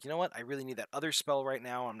 you can be like, you know what, I really need that other spell right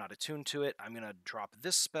now. I'm not attuned to it. I'm going to drop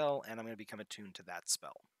this spell, and I'm going to become attuned to that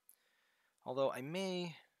spell. Although I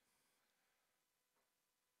may...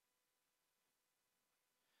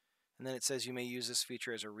 And then it says you may use this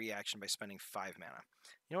feature as a reaction by spending 5 mana.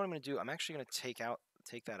 You know what I'm going to do? I'm actually going to take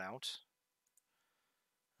that out.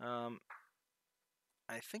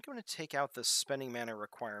 I think I'm going to take out the spending mana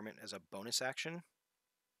requirement as a bonus action.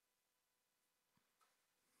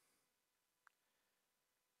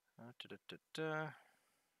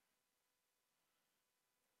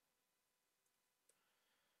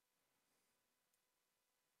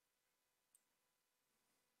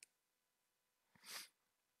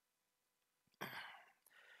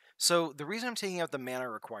 So the reason I'm taking out the mana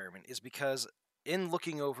requirement is because in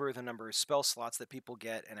looking over the number of spell slots that people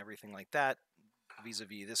get and everything like that,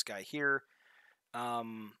 vis-a-vis this guy here, I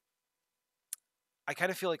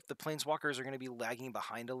kind of feel like the Planeswalkers are going to be lagging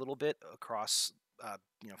behind a little bit across,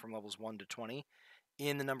 from levels 1 to 20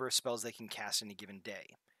 in the number of spells they can cast in a given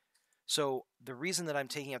day. So the reason that I'm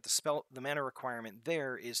taking out the mana requirement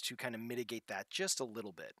there is to kind of mitigate that just a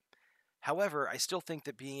little bit. However, I still think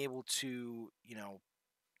that being able to,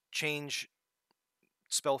 change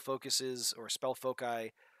spell focuses or spell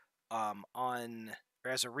foci on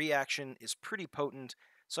or as a reaction is pretty potent.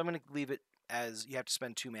 So I'm going to leave it as you have to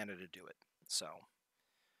spend 2 mana to do it. So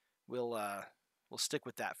we'll stick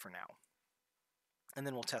with that for now, and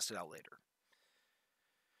then we'll test it out later.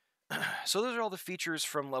 So those are all the features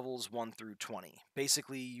from levels 1 through 20.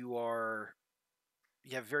 Basically, you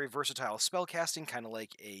have very versatile spell casting, kind of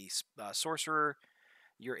like a sorcerer.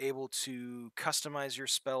 You're able to customize your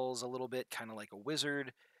spells a little bit, kind of like a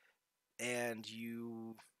wizard, and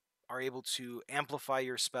you are able to amplify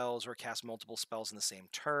your spells or cast multiple spells in the same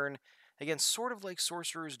turn. Again, sort of like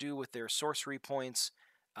sorcerers do with their sorcery points,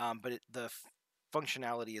 but the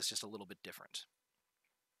functionality is just a little bit different.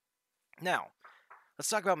 Now, let's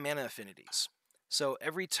talk about mana affinities. So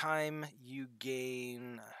every time you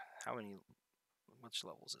gain, which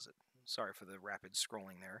levels is it? Sorry for the rapid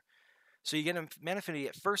scrolling there. So you get a mana affinity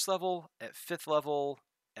at 1st level, at 5th level,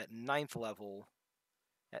 at 9th level,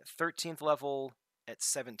 at 13th level, at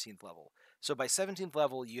 17th level. So by 17th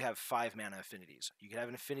level, you have 5 mana affinities. You can have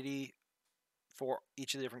an affinity for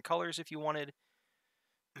each of the different colors if you wanted,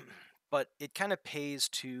 but it kind of pays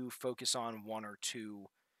to focus on 1 or 2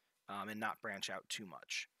 and not branch out too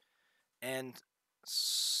much. And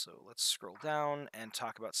so let's scroll down and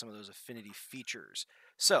talk about some of those affinity features.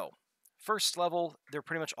 So 1st level, they're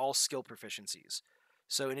pretty much all skill proficiencies.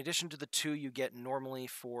 So in addition to the 2 you get normally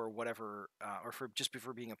for whatever, or for just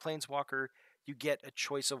before being a planeswalker, you get a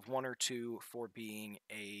choice of 1 or 2 for being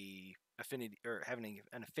a affinity or having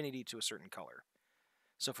an affinity to a certain color.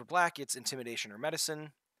 So for black, it's intimidation or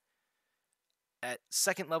medicine. At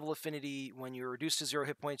 2nd level affinity, when you're reduced to 0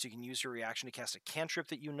 hit points, you can use your reaction to cast a cantrip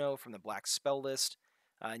that you know from the black spell list,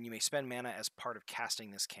 and you may spend mana as part of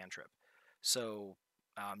casting this cantrip. So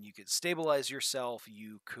you could stabilize yourself,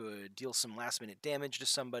 you could deal some last-minute damage to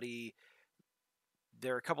somebody.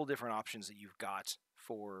 There are a couple different options that you've got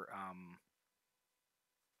for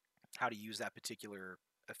how to use that particular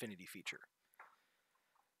affinity feature.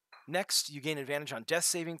 Next, you gain advantage on death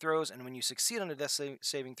saving throws, and when you succeed on a death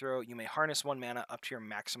saving throw, you may harness 1 mana up to your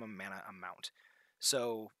maximum mana amount.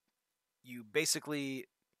 So you basically,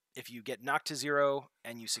 if you get knocked to 0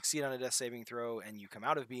 and you succeed on a death saving throw and you come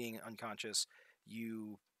out of being unconscious,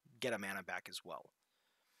 you get a mana back as well.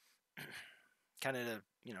 Kind of,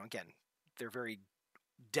 again, they're very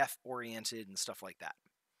death-oriented and stuff like that.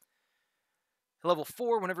 Level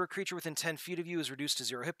 4, whenever a creature within 10 feet of you is reduced to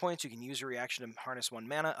 0 hit points, you can use your reaction to harness 1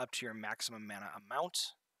 mana up to your maximum mana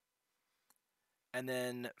amount. And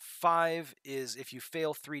then 5 is if you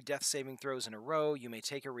fail 3 death saving throws in a row, you may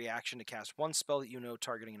take a reaction to cast 1 spell that you know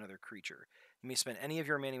targeting another creature. You may spend any of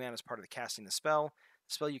your remaining mana as part of the casting the spell.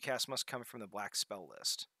 The spell you cast must come from the black spell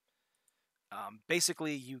list.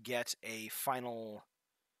 Basically, you get a final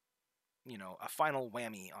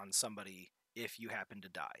whammy on somebody if you happen to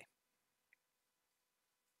die.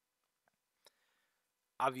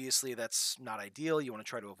 Obviously, that's not ideal. You want to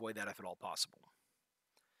try to avoid that if at all possible.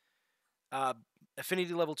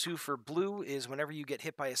 Affinity level 2 for blue is whenever you get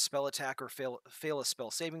hit by a spell attack or fail a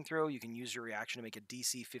spell saving throw, you can use your reaction to make a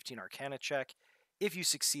DC 15 Arcana check. If you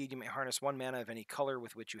succeed, you may harness 1 mana of any color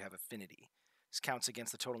with which you have affinity. This counts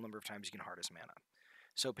against the total number of times you can harness mana.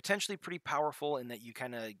 So potentially pretty powerful in that you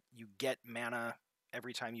get mana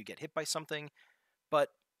every time you get hit by something, but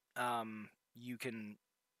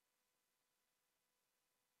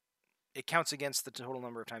it counts against the total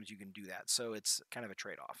number of times you can do that, so it's kind of a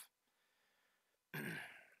trade-off.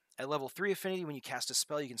 At level 3 affinity, when you cast a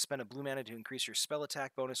spell, you can spend a blue mana to increase your spell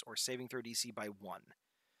attack bonus or saving throw DC by 1.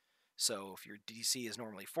 So if your DC is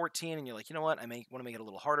normally 14 and you're like, you know what, I want to make it a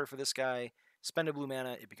little harder for this guy, spend a blue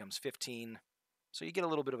mana, it becomes 15. So you get a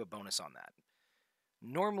little bit of a bonus on that.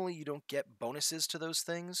 Normally you don't get bonuses to those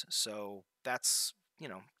things, so that's,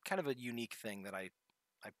 kind of a unique thing that I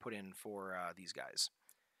put in for these guys.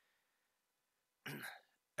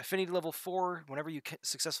 Affinity level 4, whenever you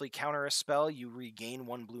successfully counter a spell, you regain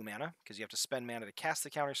 1 blue mana, because you have to spend mana to cast the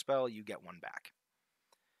counter spell, you get 1 back.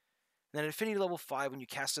 Then at Affinity level 5, when you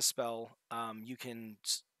cast a spell, you can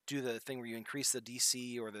do the thing where you increase the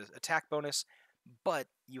DC or the attack bonus, but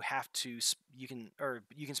you can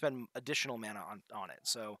spend additional mana on it.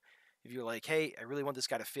 So If you're like, hey, I really want this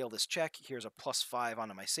guy to fail this check, here's a +5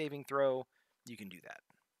 onto my saving throw, you can do that.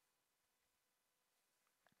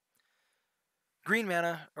 Green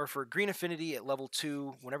mana, or for green affinity at level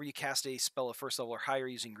 2, whenever you cast a spell of first level or higher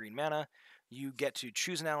using green mana, you get to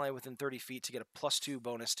choose an ally within 30 feet to get a +2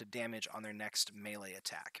 bonus to damage on their next melee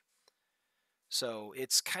attack. So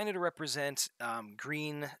it's kind of to represent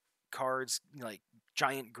green cards like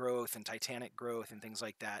Giant Growth and Titanic Growth and things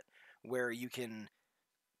like that, where you can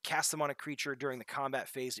cast them on a creature during the combat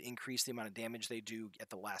phase to increase the amount of damage they do at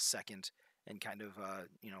the last second and kind of,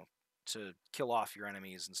 to kill off your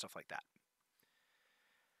enemies and stuff like that.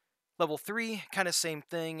 Level 3, kind of same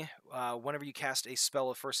thing. Whenever you cast a spell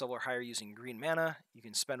of first level or higher using green mana, you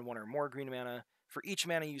can spend 1 or more green mana. For each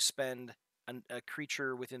mana you spend, a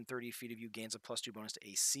creature within 30 feet of you gains a +2 bonus to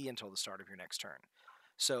AC until the start of your next turn.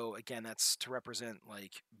 So again, that's to represent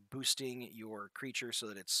like boosting your creature so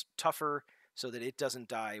that it's tougher, so that it doesn't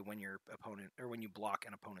die when your opponent or when you block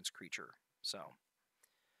an opponent's creature. So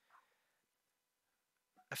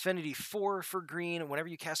Affinity 4 for green. Whenever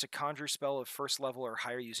you cast a conjure spell of first level or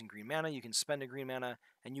higher using green mana, you can spend a green mana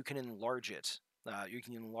and you can enlarge it. You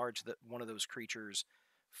can enlarge one of those creatures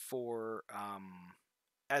for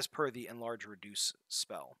as per the enlarge reduce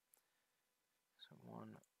spell. So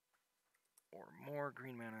 1 or more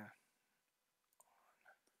green mana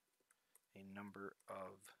on a number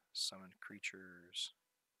of summoned creatures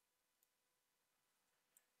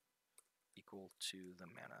equal to the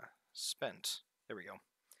mana spent. There we go.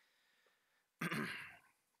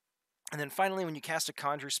 And then finally, when you cast a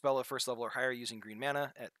conjure spell at first level or higher using green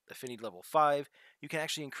mana at affinity level 5, you can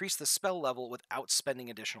actually increase the spell level without spending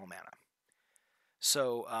additional mana.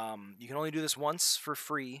 So you can only do this once for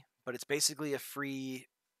free, but it's basically a free,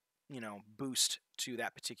 boost to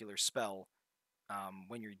that particular spell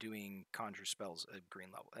when you're doing conjure spells at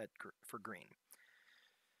green level for green.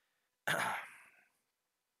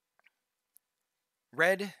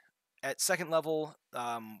 Red at second level,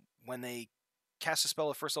 when they cast a spell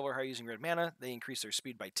of first level or higher using red mana, they increase their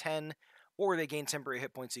speed by 10, or they gain temporary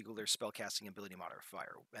hit points equal to their spellcasting ability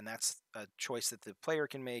modifier. And that's a choice that the player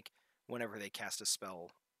can make whenever they cast a spell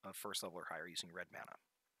of first level or higher using red mana.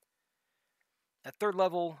 At third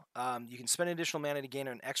level, you can spend additional mana to gain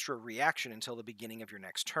an extra reaction until the beginning of your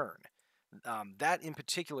next turn. That in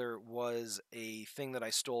particular was a thing that I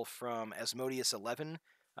stole from Asmodeus 11.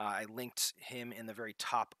 I linked him in the very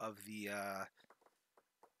top of the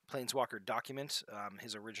Planeswalker document,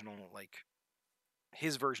 his original,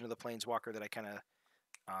 his version of the Planeswalker that I kind of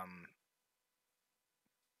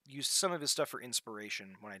used some of his stuff for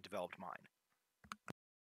inspiration when I developed mine.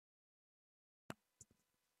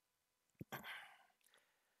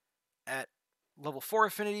 At level 4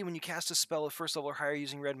 affinity, when you cast a spell of first level or higher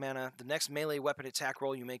using red mana, the next melee weapon attack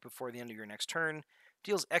roll you make before the end of your next turn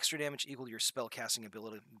deals extra damage equal to your spellcasting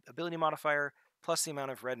ability modifier, plus the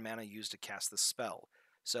amount of red mana used to cast the spell.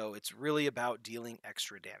 So it's really about dealing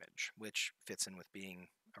extra damage, which fits in with being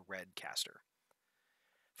a red caster.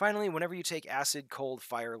 Finally, whenever you take acid, cold,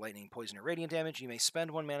 fire, lightning, poison, or radiant damage, you may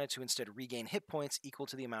spend 1 mana to instead regain hit points equal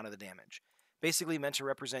to the amount of the damage. Basically meant to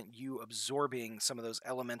represent you absorbing some of those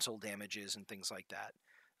elemental damages and things like that.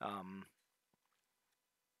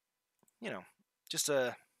 Just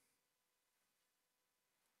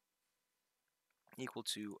equal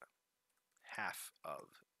to half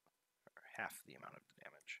the amount of the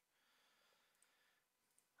damage.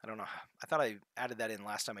 I don't know. I thought I added that in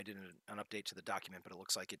last time I did an update to the document, but it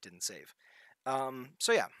looks like it didn't save.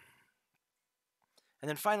 So yeah. And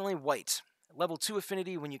then finally, white. Level 2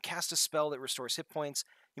 affinity, when you cast a spell that restores hit points,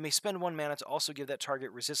 you may spend 1 mana to also give that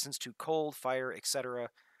target resistance to cold, fire, etc.,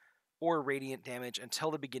 or radiant damage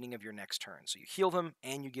until the beginning of your next turn. So you heal them,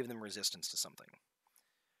 and you give them resistance to something.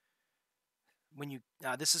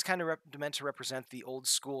 This is kind of meant to represent the old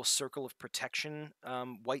school Circle of Protection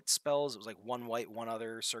white spells. It was like 1 white, 1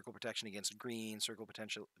 other, circle protection against green, circle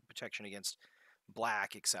protection against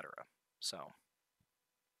black, etc. So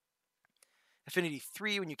Affinity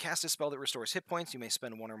 3, when you cast a spell that restores hit points, you may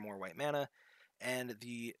spend 1 or more white mana, and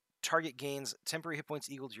the target gains temporary hit points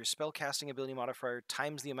equal to your spellcasting ability modifier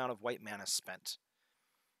times the amount of white mana spent.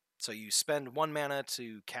 So you spend 1 mana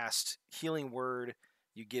to cast Healing Word,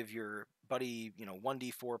 you give your buddy,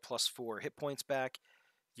 1d4 plus 4 hit points back,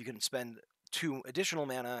 you can spend 2 additional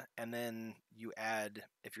mana, and then you add,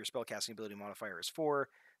 if your spellcasting ability modifier is 4,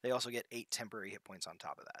 they also get 8 temporary hit points on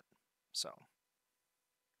top of that. So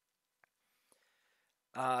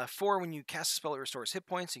 4, when you cast a spell that restores hit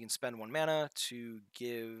points, you can spend 1 mana to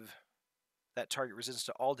give that target resistance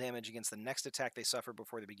to all damage against the next attack they suffer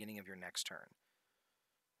before the beginning of your next turn.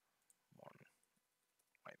 1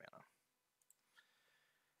 white mana.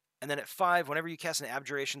 And then at 5, whenever you cast an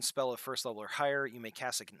Abjuration spell of first level or higher, you may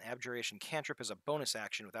cast an Abjuration cantrip as a bonus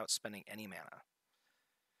action without spending any mana.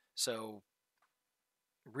 So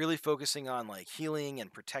really focusing on like healing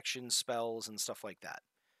and protection spells and stuff like that,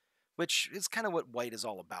 which is kind of what white is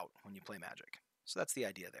all about when you play Magic. So that's the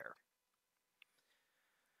idea there.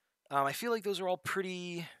 I feel like those are all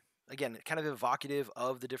pretty, again, kind of evocative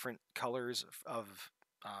of the different colors of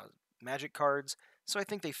Magic cards, so I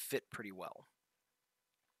think they fit pretty well.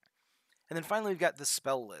 And then finally, we've got the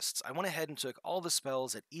spell lists. I went ahead and took all the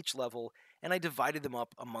spells at each level, and I divided them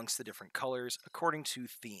up amongst the different colors according to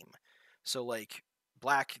theme. So, like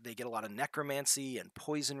black, they get a lot of necromancy and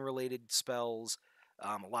poison-related spells,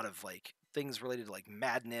 a lot of like things related to like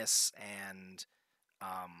madness and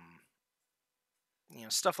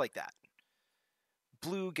stuff like that.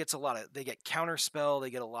 Blue gets a lot of, they get counterspell, they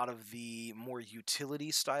get a lot of the more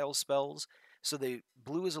utility style spells. So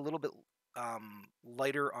blue is a little bit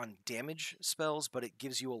lighter on damage spells, but it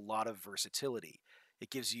gives you a lot of versatility. It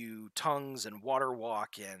gives you tongues and water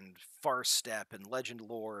walk and far step and legend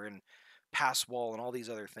lore and pass wall and all these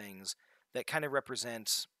other things that kind of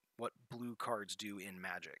represent what blue cards do in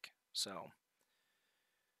Magic. So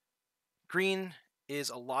green is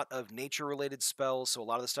a lot of nature related spells, so a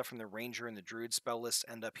lot of the stuff from the Ranger and the Druid spell list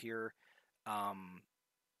end up here.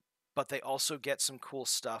 But they also get some cool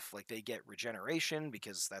stuff, like they get regeneration,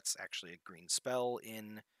 because that's actually a green spell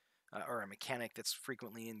or a mechanic that's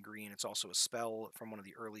frequently in green. It's also a spell from one of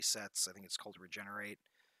the early sets. I think it's called Regenerate.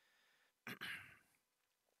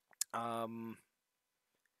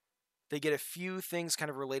 They get a few things kind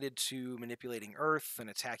of related to manipulating earth and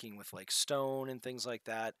attacking with like stone and things like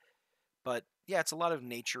that. But yeah, it's a lot of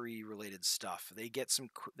nature-y related stuff. They get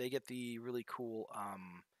the really cool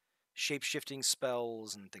shape-shifting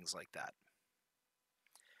spells and things like that.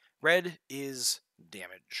 Red is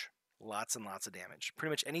damage. Lots and lots of damage.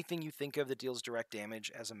 Pretty much anything you think of that deals direct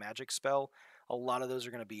damage as a magic spell, a lot of those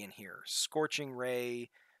are going to be in here. Scorching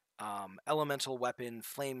Ray, Elemental Weapon,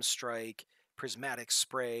 Flame Strike, Prismatic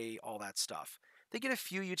Spray, all that stuff. They get a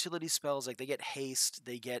few utility spells, like they get Haste,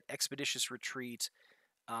 they get Expeditious Retreat,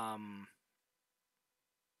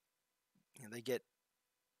 they get...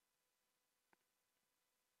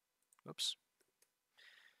 Oops.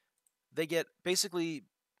 They get basically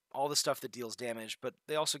all the stuff that deals damage, but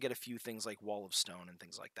they also get a few things like Wall of Stone and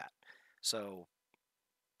things like that. So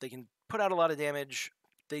they can put out a lot of damage.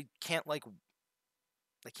 They can't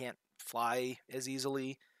fly as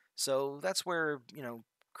easily. So that's where,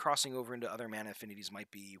 crossing over into other mana affinities might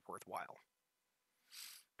be worthwhile.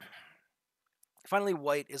 Finally,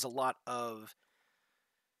 white is a lot of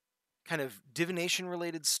kind of divination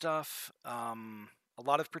related stuff, a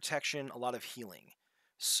lot of protection, a lot of healing.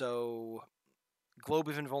 So Globe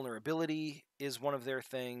of Invulnerability is one of their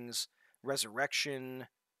things. Resurrection,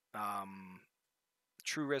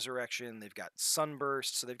 True Resurrection. They've got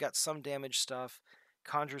Sunburst, so they've got some damage stuff.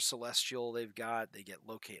 Conjure Celestial, they get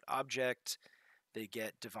Locate Object. They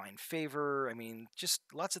get Divine Favor. I mean, just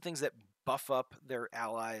lots of things that buff up their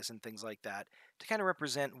allies and things like that to kind of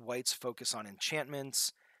represent White's focus on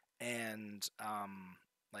enchantments and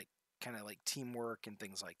kind of like teamwork and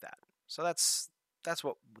things like that. So that's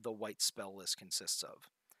what the white spell list consists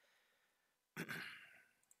of.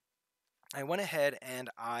 I went ahead and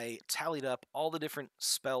I tallied up all the different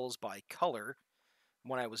spells by color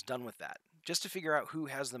when I was done with that, just to figure out who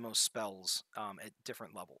has the most spells at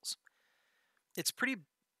different levels. It's pretty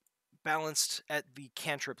balanced at the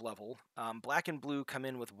cantrip level. Black and blue come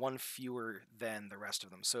in with one fewer than the rest of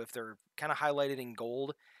them. So if they're kind of highlighted in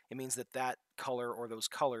gold, it means that color or those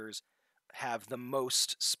colors have the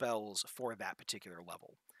most spells for that particular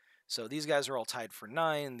level. So these guys are all tied for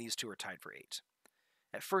 9, these two are tied for 8.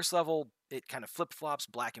 At first level, it kind of flip-flops.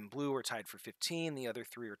 Black and blue are tied for 15, the other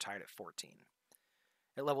 3 are tied at 14.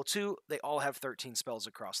 At level 2, they all have 13 spells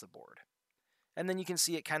across the board. And then you can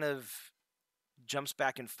see it kind of jumps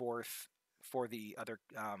back and forth for the other,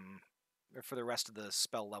 for the rest of the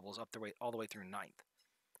spell levels all the way through 9th.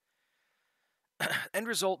 End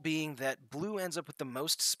result being that blue ends up with the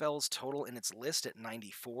most spells total in its list at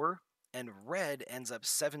 94, and red ends up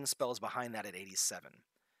 7 spells behind that at 87.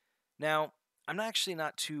 Now, I'm actually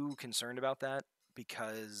not too concerned about that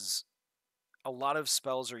because a lot of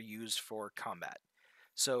spells are used for combat.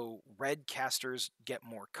 So red casters get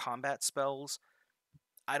more combat spells.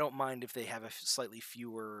 I don't mind if they have slightly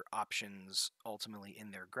fewer options ultimately in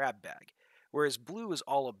their grab bag. Whereas blue is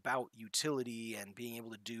all about utility and being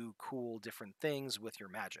able to do cool different things with your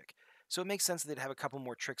magic. So it makes sense that they'd have a couple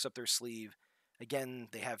more tricks up their sleeve. Again,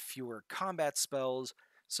 they have fewer combat spells,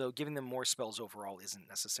 so giving them more spells overall isn't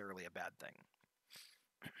necessarily a bad thing.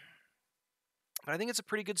 But I think it's a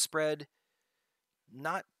pretty good spread.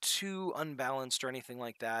 Not too unbalanced or anything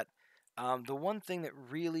like that. The one thing that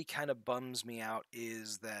really kind of bums me out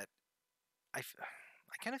is that I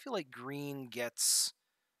kind of feel like green gets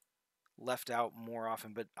left out more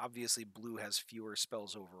often, but obviously blue has fewer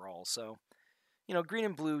spells overall. So, green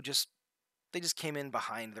and blue they just came in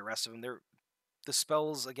behind the rest of them. The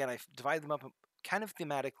spells, again, I divide them up kind of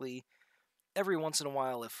thematically. Every once in a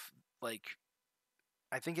while, if like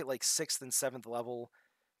I think at like 6th and 7th level,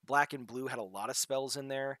 black and blue had a lot of spells in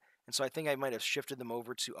there, and so I think I might have shifted them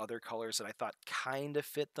over to other colors that I thought kind of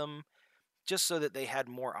fit them, just so that they had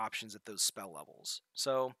more options at those spell levels.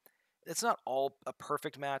 So it's not all a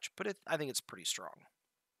perfect match, but I think it's pretty strong.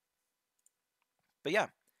 But yeah,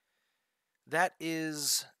 that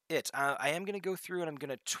is it. I am going to go through and I'm going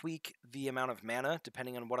to tweak the amount of mana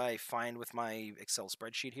depending on what I find with my Excel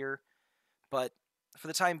spreadsheet here. But for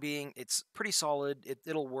the time being, it's pretty solid.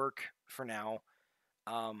 It'll work for now.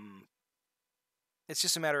 It's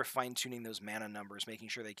just a matter of fine-tuning those mana numbers, making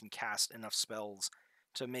sure they can cast enough spells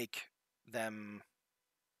to make them,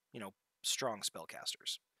 strong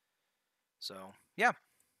spellcasters. So, yeah.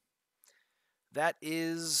 That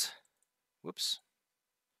is... Whoops.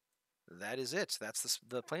 That is it. That's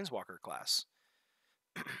the Planeswalker class.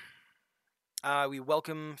 We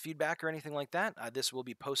welcome feedback or anything like that. This will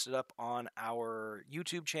be posted up on our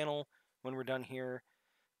YouTube channel when we're done here.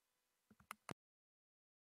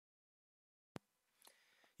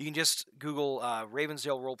 You can just Google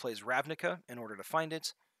Ravensdale Roleplays Ravnica in order to find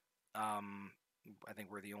it. I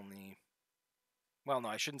think we're the only... Well, no,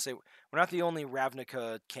 I shouldn't say... We're not the only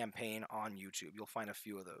Ravnica campaign on YouTube. You'll find a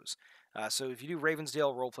few of those. So if you do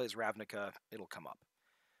Ravensdale Roleplays Ravnica, it'll come up.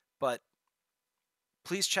 But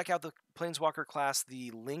please check out the Planeswalker class. The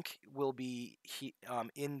link will be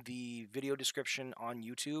in the video description on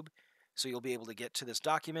YouTube. So you'll be able to get to this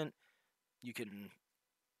document. You can,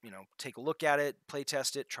 take a look at it, play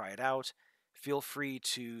test it, try it out. Feel free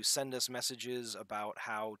to send us messages about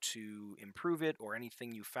how to improve it or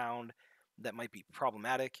anything you found that might be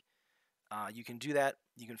problematic. You can do that.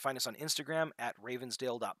 You can find us on Instagram at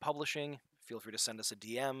ravensdale.publishing. Feel free to send us a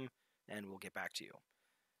DM, and we'll get back to you.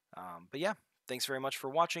 But yeah, thanks very much for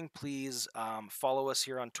watching. Please follow us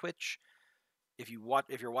here on Twitch. If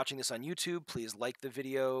you're watching this on YouTube, please like the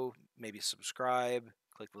video, maybe subscribe,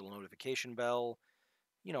 click the little notification bell,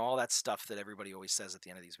 all that stuff that everybody always says at the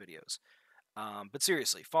end of these videos. But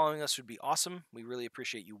seriously, following us would be awesome. We really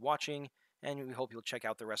appreciate you watching, and we hope you'll check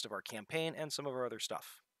out the rest of our campaign and some of our other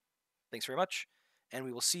stuff. Thanks very much, and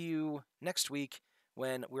we will see you next week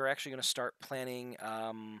when we're actually going to start planning.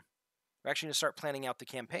 We're actually going to start planning out the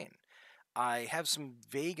campaign. I have some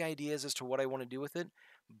vague ideas as to what I want to do with it,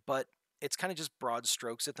 but it's kind of just broad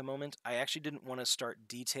strokes at the moment. I actually didn't want to start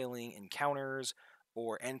detailing encounters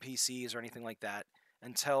or NPCs or anything like that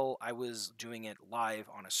until I was doing it live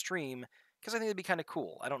on a stream, because I think it'd be kind of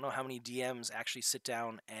cool. I don't know how many DMs actually sit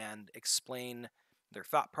down and explain their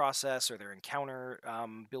thought process or their encounter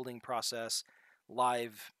building process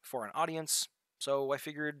live for an audience, so I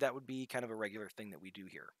figured that would be kind of a regular thing that we do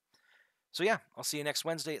here. So yeah, I'll see you next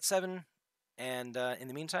Wednesday at 7, and in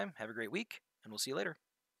the meantime, have a great week, and we'll see you later.